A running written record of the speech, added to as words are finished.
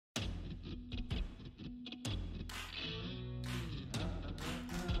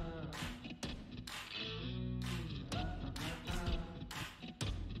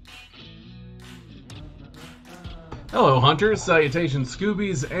Hello, hunters, salutations,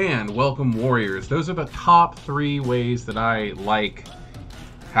 Scoobies, and welcome, warriors. Those are the top 3 ways that I like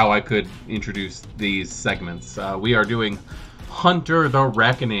how I could introduce these segments. We are doing Hunter the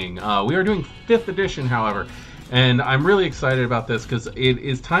Reckoning. We are doing 5th edition, however, and I'm really excited about this because it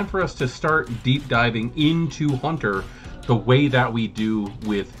is time for us to start deep diving into Hunter the way that we do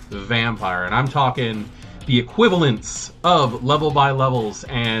with Vampire. And I'm talking the equivalence of level by levels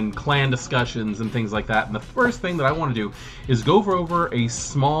and clan discussions and things like that. And the first thing that I want to do is go over a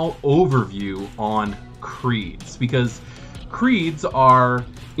small overview on creeds, because creeds are,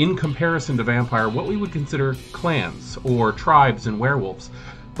 in comparison to Vampire, what we would consider clans or tribes and werewolves.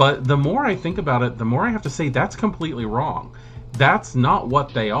 But the more I think about it, the more I have to say that's completely wrong. That's not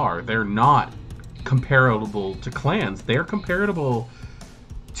what they are. They're not comparable to clans. They're comparable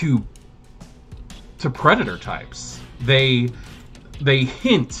to predator types. They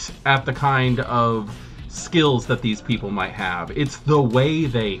hint at the kind of skills that these people might have. It's the way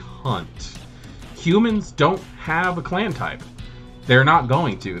they hunt. Humans don't have a clan type. They're not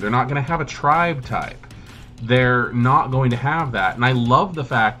going to. They're not going to have a tribe type. They're not going to have that. And I love the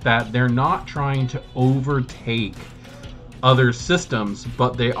fact that they're not trying to overtake other systems,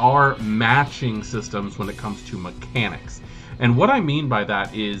 but they are matching systems when it comes to mechanics. And what I mean by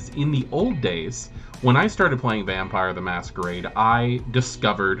that is, in the old days, when I started playing Vampire the Masquerade, I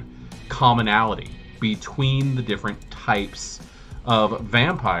discovered commonality between the different types of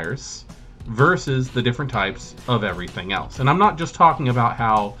vampires versus the different types of everything else. And I'm not just talking about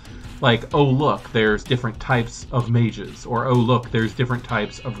how, like, oh look, there's different types of mages, or oh look, there's different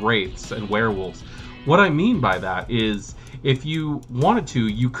types of wraiths and werewolves. What I mean by that is, if you wanted to,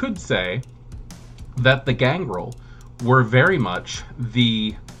 you could say that the gangrel were very much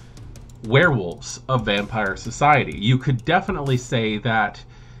the werewolves of vampire society. You could definitely say that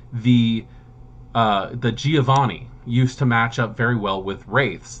the Giovanni used to match up very well with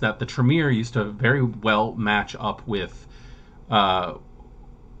wraiths, that the Tremere used to very well match up with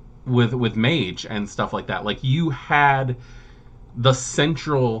mage and stuff like that. Like, you had the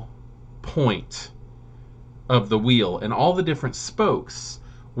central point of the wheel, and all the different spokes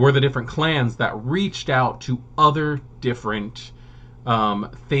were the different clans that reached out to other different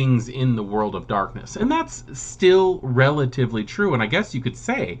things in the world of darkness. And that's still relatively true, and I guess you could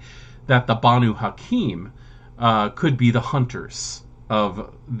say that the Banu Hakim could be the hunters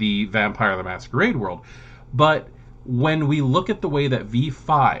of the Vampire the Masquerade world. But when we look at the way that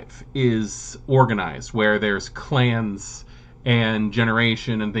V5 is organized, where there's clans and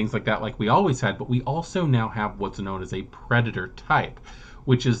generation and things like that, like we always had, but we also now have what's known as a predator type,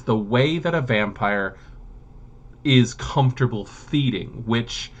 which is the way that a vampire is comfortable feeding,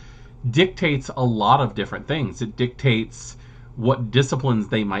 which dictates a lot of different things. It dictates what disciplines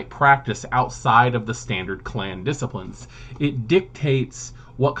they might practice outside of the standard clan disciplines. It dictates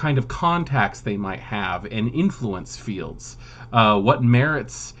what kind of contacts they might have and influence fields, what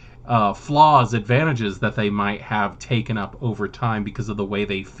merits, flaws, advantages that they might have taken up over time because of the way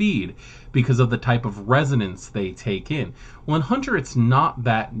they feed, because of the type of resonance they take in. Well, in Hunter, it's not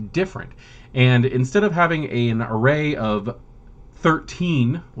that different. And instead of having an array of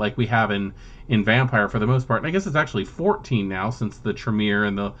 13 like we have in Vampire for the most part, and I guess it's actually 14 now, since the Tremere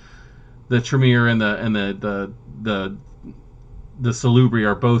and the Salubri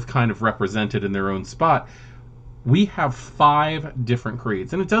are both kind of represented in their own spot, we have 5 different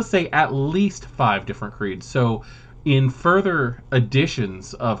creeds. And it does say at least 5 different creeds. So in further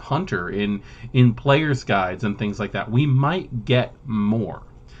editions of Hunter, in player's guides and things like that, we might get more.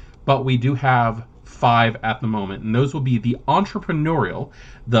 But we do have 5 at the moment, and those will be the entrepreneurial,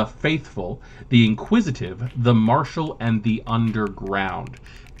 the faithful, the inquisitive, the martial, and the underground.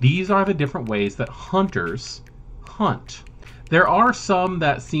 These are the different ways that hunters hunt. There are some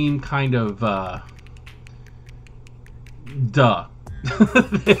that seem kind of duh.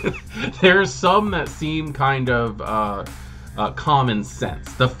 There's some that seem kind of common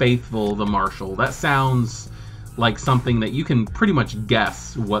sense. The faithful, the martial, that sounds like something that you can pretty much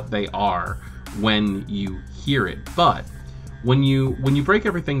guess what they are when you hear it. But when you break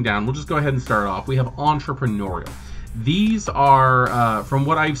everything down, we'll just go ahead and start off. We have entrepreneurial. These are, from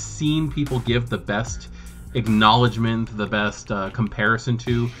what I've seen people give the best acknowledgement, the best comparison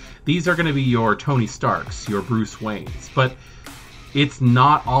to, these are going to be your Tony Starks, your Bruce Waynes. But it's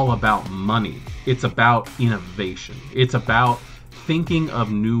not all about money. It's about innovation. It's about thinking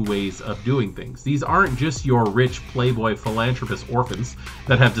of new ways of doing things. These aren't just your rich playboy philanthropist orphans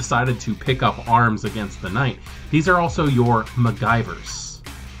that have decided to pick up arms against the night. These are also your MacGyvers.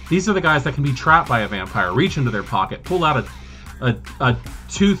 These are the guys that can be trapped by a vampire, reach into their pocket, pull out a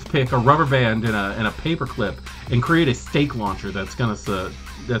toothpick, a rubber band, and a paper clip, and create a stake launcher that's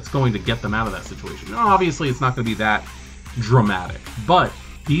going to get them out of that situation. Now, obviously, it's not going to be that dramatic, but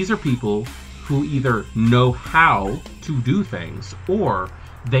these are people who either know how to do things or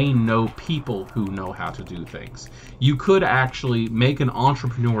they know people who know how to do things. You could actually make an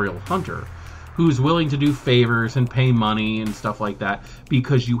entrepreneurial hunter who's willing to do favors and pay money and stuff like that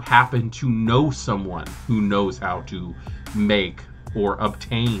because you happen to know someone who knows how to make or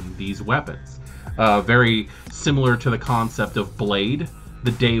obtain these weapons. Very similar to the concept of Blade,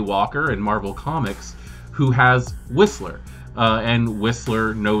 the Daywalker in Marvel Comics, who has Whistler. And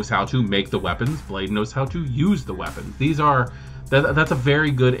Whistler knows how to make the weapons. Blade knows how to use the weapons. That's a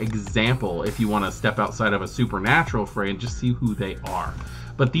very good example if you want to step outside of a supernatural fray and just see who they are.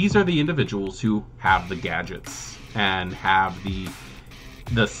 But these are the individuals who have the gadgets and have the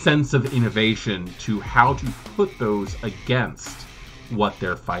sense of innovation to how to put those against what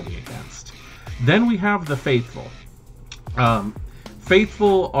they're fighting against. Then we have the faithful.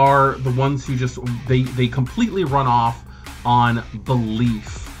 Faithful are the ones who just they completely run off on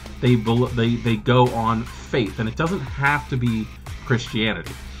belief. They go on faith, and it doesn't have to be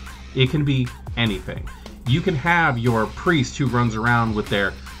Christianity. It can be anything. You can have your priest who runs around with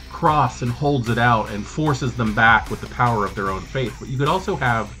their cross and holds it out and forces them back with the power of their own faith. But you could also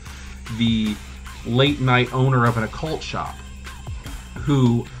have the late night owner of an occult shop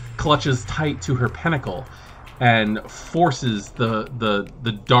who clutches tight to her pinnacle and forces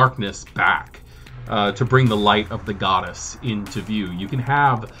the darkness back to bring the light of the goddess into view. You can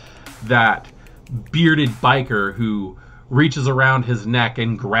have that bearded biker who reaches around his neck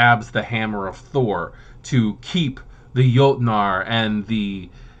and grabs the hammer of Thor to keep the Jotnar and the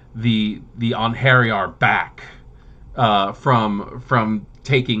Onheriar back from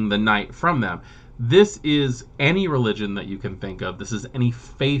taking the night from them. This is any religion that you can think of. This is any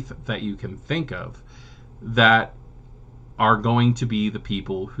faith that you can think of that are going to be the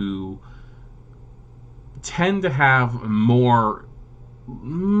people who tend to have more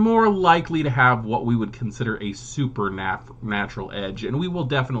likely to have what we would consider a supernatural edge, and we will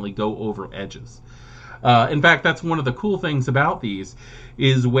definitely go over edges. In fact, that's one of the cool things about these,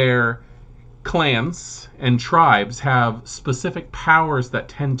 is where clans and tribes have specific powers that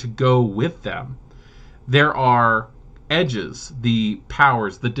tend to go with them. There are edges, the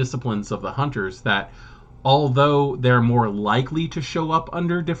powers, the disciplines of the hunters that, although they're more likely to show up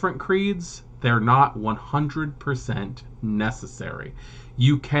under different creeds, they're not 100% necessary.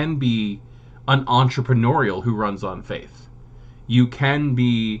 You can be an entrepreneurial who runs on faith. You can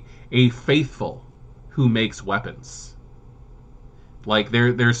be a faithful who makes weapons. Like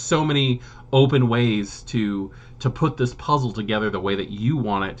there's so many open ways to put this puzzle together the way that you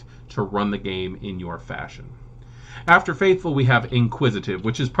want it to run the game in your fashion. After faithful, we have inquisitive,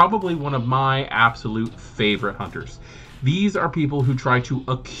 which is probably one of my absolute favorite hunters. These are people who try to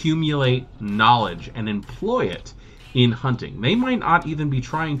accumulate knowledge and employ it in hunting. They might not even be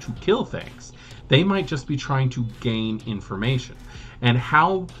trying to kill things. They might just be trying to gain information. And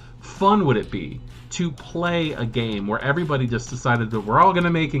how fun would it be to play a game where everybody just decided that we're all going to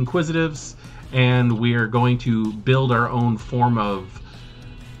make inquisitives and we're going to build our own form of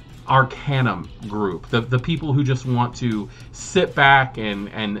arcanum group, the people who just want to sit back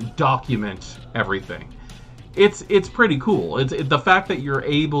and document everything. It's pretty cool. The fact that you're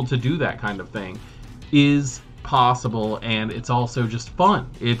able to do that kind of thing is possible, and it's also just fun.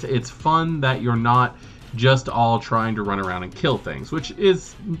 It's fun that you're not just all trying to run around and kill things, which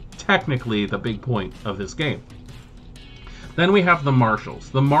is technically the big point of this game. Then we have the marshals.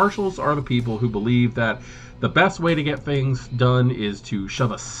 The marshals are the people who believe that the best way to get things done is to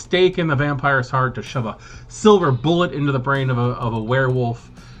shove a stake in the vampire's heart, to shove a silver bullet into the brain of a werewolf,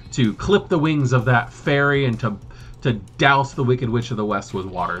 to clip the wings of that fairy, and to douse the Wicked Witch of the West with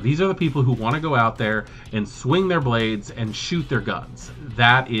water. These are the people who want to go out there and swing their blades and shoot their guns.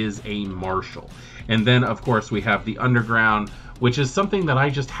 That is a marshal. And then, of course, we have the underground, which is something that I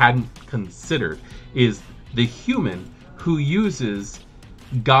just hadn't considered, is the human who uses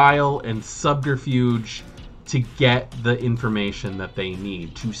guile and subterfuge to get the information that they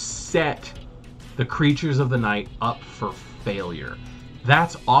need, to set the creatures of the night up for failure.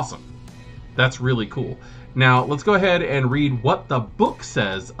 That's awesome. That's really cool. Now, let's go ahead and read what the book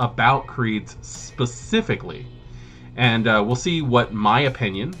says about creeds specifically. And we'll see what my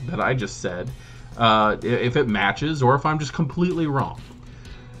opinion that I just said, if it matches or if I'm just completely wrong.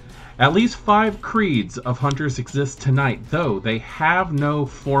 At least 5 creeds of hunters exist tonight, though they have no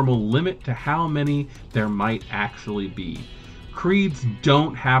formal limit to how many there might actually be. Creeds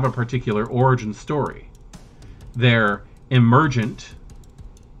don't have a particular origin story. They're emergent,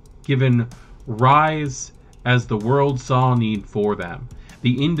 given rise as the world saw need for them.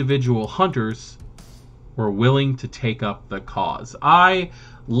 The individual hunters were willing to take up the cause. I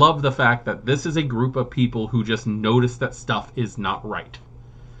love the fact that this is a group of people who just notice that stuff is not right.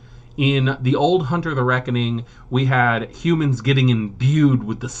 In the old Hunter the Reckoning, we had humans getting imbued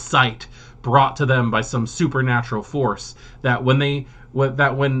with the sight brought to them by some supernatural force, that when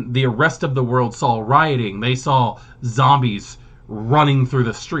the rest of the world saw rioting, they saw zombies running through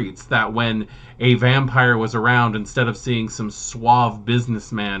the streets, that when a vampire was around, instead of seeing some suave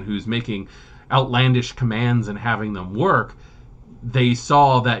businessman who's making outlandish commands and having them work, they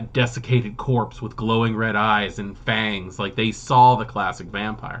saw that desiccated corpse with glowing red eyes and fangs. Like, they saw the classic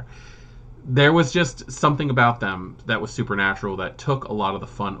vampire. There was just something about them that was supernatural that took a lot of the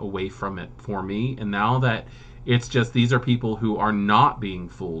fun away from it for me. And now that it's just, these are people who are not being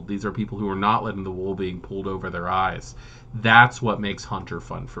fooled. These are people who are not letting the wool being pulled over their eyes. That's what makes Hunter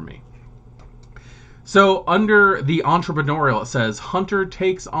fun for me. So under the entrepreneurial, it says, Hunter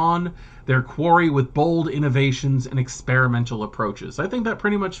takes on their quarry with bold innovations and experimental approaches. I think that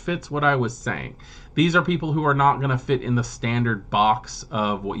pretty much fits what I was saying. These are people who are not going to fit in the standard box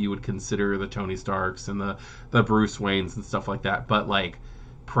of what you would consider the Tony Starks and the Bruce Waynes and stuff like that. But like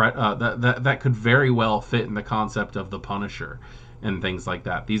that could very well fit in the concept of the Punisher and things like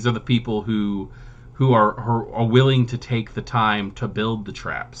that. These are the people who are willing to take the time to build the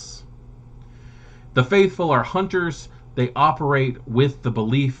traps. The faithful are hunters. They operate with the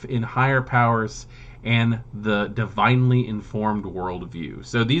belief in higher powers and the divinely informed worldview.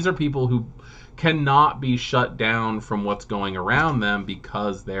 So these are people who cannot be shut down from what's going around them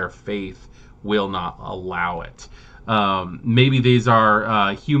because their faith will not allow it. Maybe these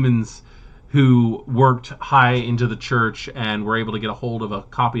are humans who worked high into the church and were able to get a hold of a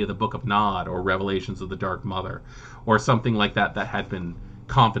copy of the Book of Nod or Revelations of the Dark Mother or something like that that had been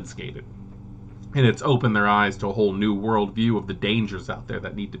confiscated. And it's opened their eyes to a whole new worldview of the dangers out there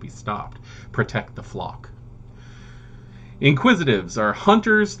that need to be stopped. Protect the flock. Inquisitives are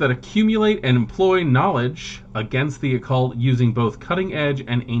hunters that accumulate and employ knowledge against the occult using both cutting-edge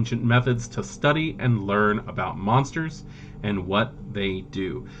and ancient methods to study and learn about monsters and what they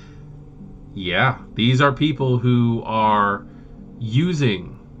do. Yeah, these are people who are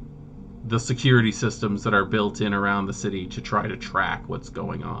using the security systems that are built in around the city to try to track what's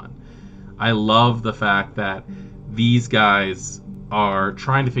going on. I love the fact that these guys are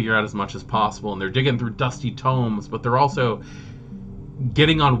trying to figure out as much as possible, and they're digging through dusty tomes, but they're also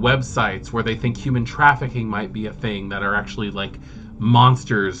getting on websites where they think human trafficking might be a thing, that are actually like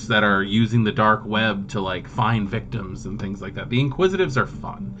monsters that are using the dark web to like find victims and things like that. The Inquisitives are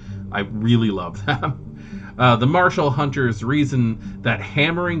fun. I really love them. The martial hunters reason that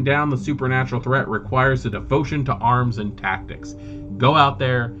hammering down the supernatural threat requires a devotion to arms and tactics. Go out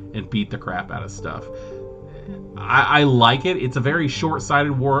there and beat the crap out of stuff. I like it. It's a very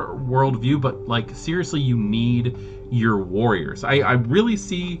short-sighted worldview, but like seriously, you need your warriors. I really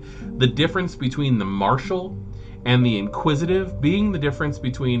see the difference between the martial and the inquisitive being the difference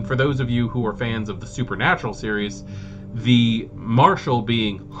between, for those of you who are fans of the Supernatural series, the martial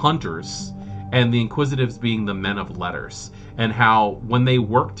being hunters and the inquisitives being the men of letters, and how when they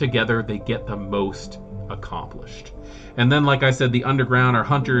work together they get the most accomplished. And then, like I said, the underground are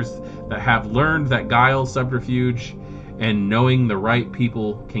hunters that have learned that guile, subterfuge, and knowing the right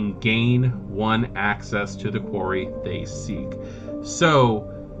people can gain one access to the quarry they seek. So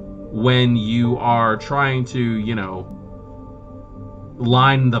when you are trying to,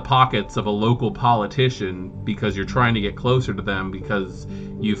 line the pockets of a local politician because you're trying to get closer to them because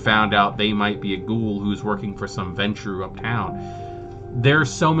you found out they might be a ghoul who's working for some venture uptown,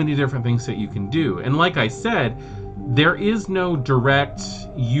 there's so many different things that you can do. And like I said, there is no direct,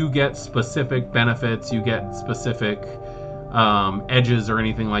 you get specific benefits, you get specific edges or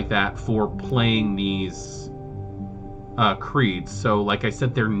anything like that for playing these creeds. So like I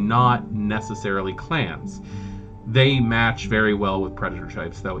said, they're not necessarily clans. They match very well with predator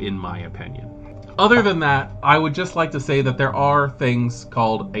types, though, in my opinion. Other than that, I would just like to say that there are things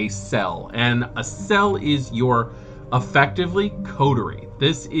called a cell, and a cell is your effectively coterie.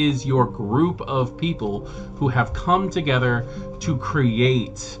 This is your group of people who have come together to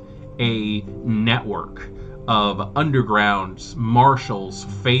create a network of undergrounds, marshals,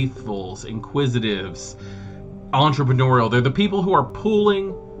 faithfuls, inquisitives, entrepreneurial. They're the people who are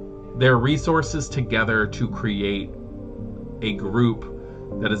pooling their resources together to create a group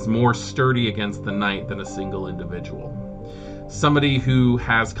that is more sturdy against the night than a single individual. Somebody who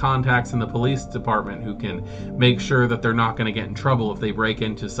has contacts in the police department who can make sure that they're not going to get in trouble if they break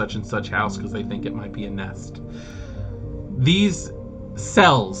into such and such house because they think it might be a nest. these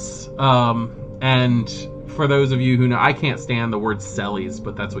cells, and for those of you who know, I can't stand the word cellies,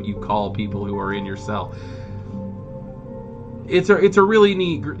 but that's what you call people who are in your cell. It's a really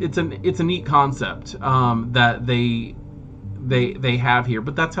neat, it's a neat concept that they have here,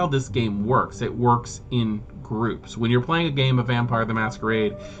 but that's how this game works. It works in groups. When you're playing a game of Vampire the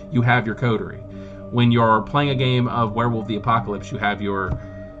Masquerade, you have your coterie. When you're playing a game of Werewolf the Apocalypse, you have your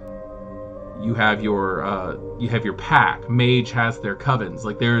pack. Mage has their covens.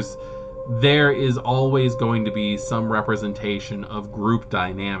 Like there is always going to be some representation of group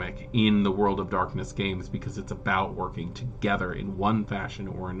dynamic in the World of Darkness games, because it's about working together in one fashion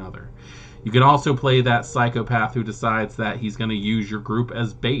or another. You can also play that psychopath who decides that he's going to use your group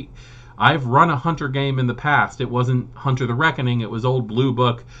as bait. I've run a Hunter game in the past. It wasn't Hunter the Reckoning. It was old Blue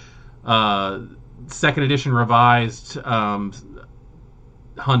Book, 2nd edition revised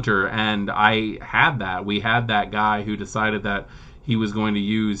Hunter, and I had that. We had that guy who decided that he was going to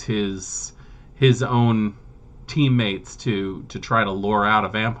use his own teammates to try to lure out a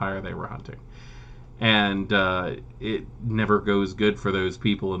vampire they were hunting. And it never goes good for those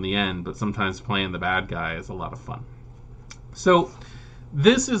people in the end, but sometimes playing the bad guy is a lot of fun. So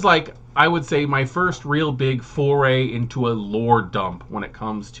this is, like, I would say, my first real big foray into a lore dump when it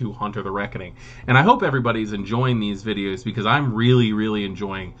comes to Hunter the Reckoning. And I hope everybody's enjoying these videos, because I'm really, really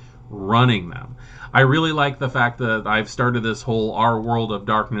enjoying running them. I really like the fact that I've started this whole Our World of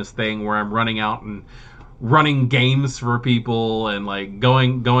Darkness thing where I'm running out and running games for people, and like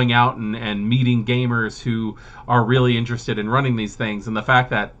going out and meeting gamers who are really interested in running these things. And the fact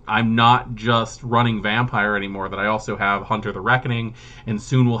that I'm not just running Vampire anymore, that I also have Hunter the Reckoning, and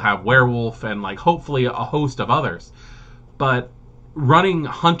soon we'll have Werewolf, and like hopefully a host of others. But running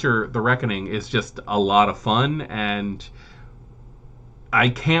Hunter the Reckoning is just a lot of fun, and I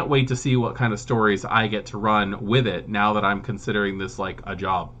can't wait to see what kind of stories I get to run with it now that I'm considering this like a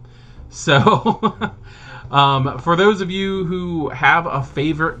job. So for those of you who have a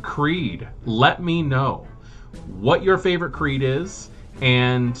favorite creed, let me know what your favorite creed is,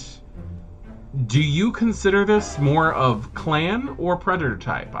 and do you consider this more of clan or predator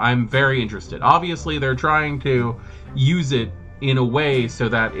type? I'm very interested. Obviously, they're trying to use it in a way so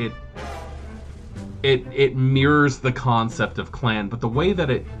that it mirrors the concept of clan, but the way that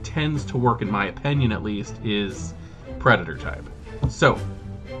it tends to work, in my opinion at least, is predator type. So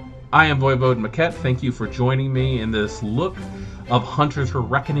I am Voivode Maquette. Thank you for joining me in this look of Hunter the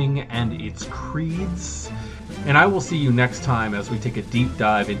Reckoning and its creeds. And I will see you next time as we take a deep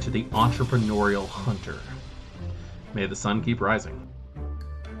dive into the entrepreneurial hunter. May the sun keep rising.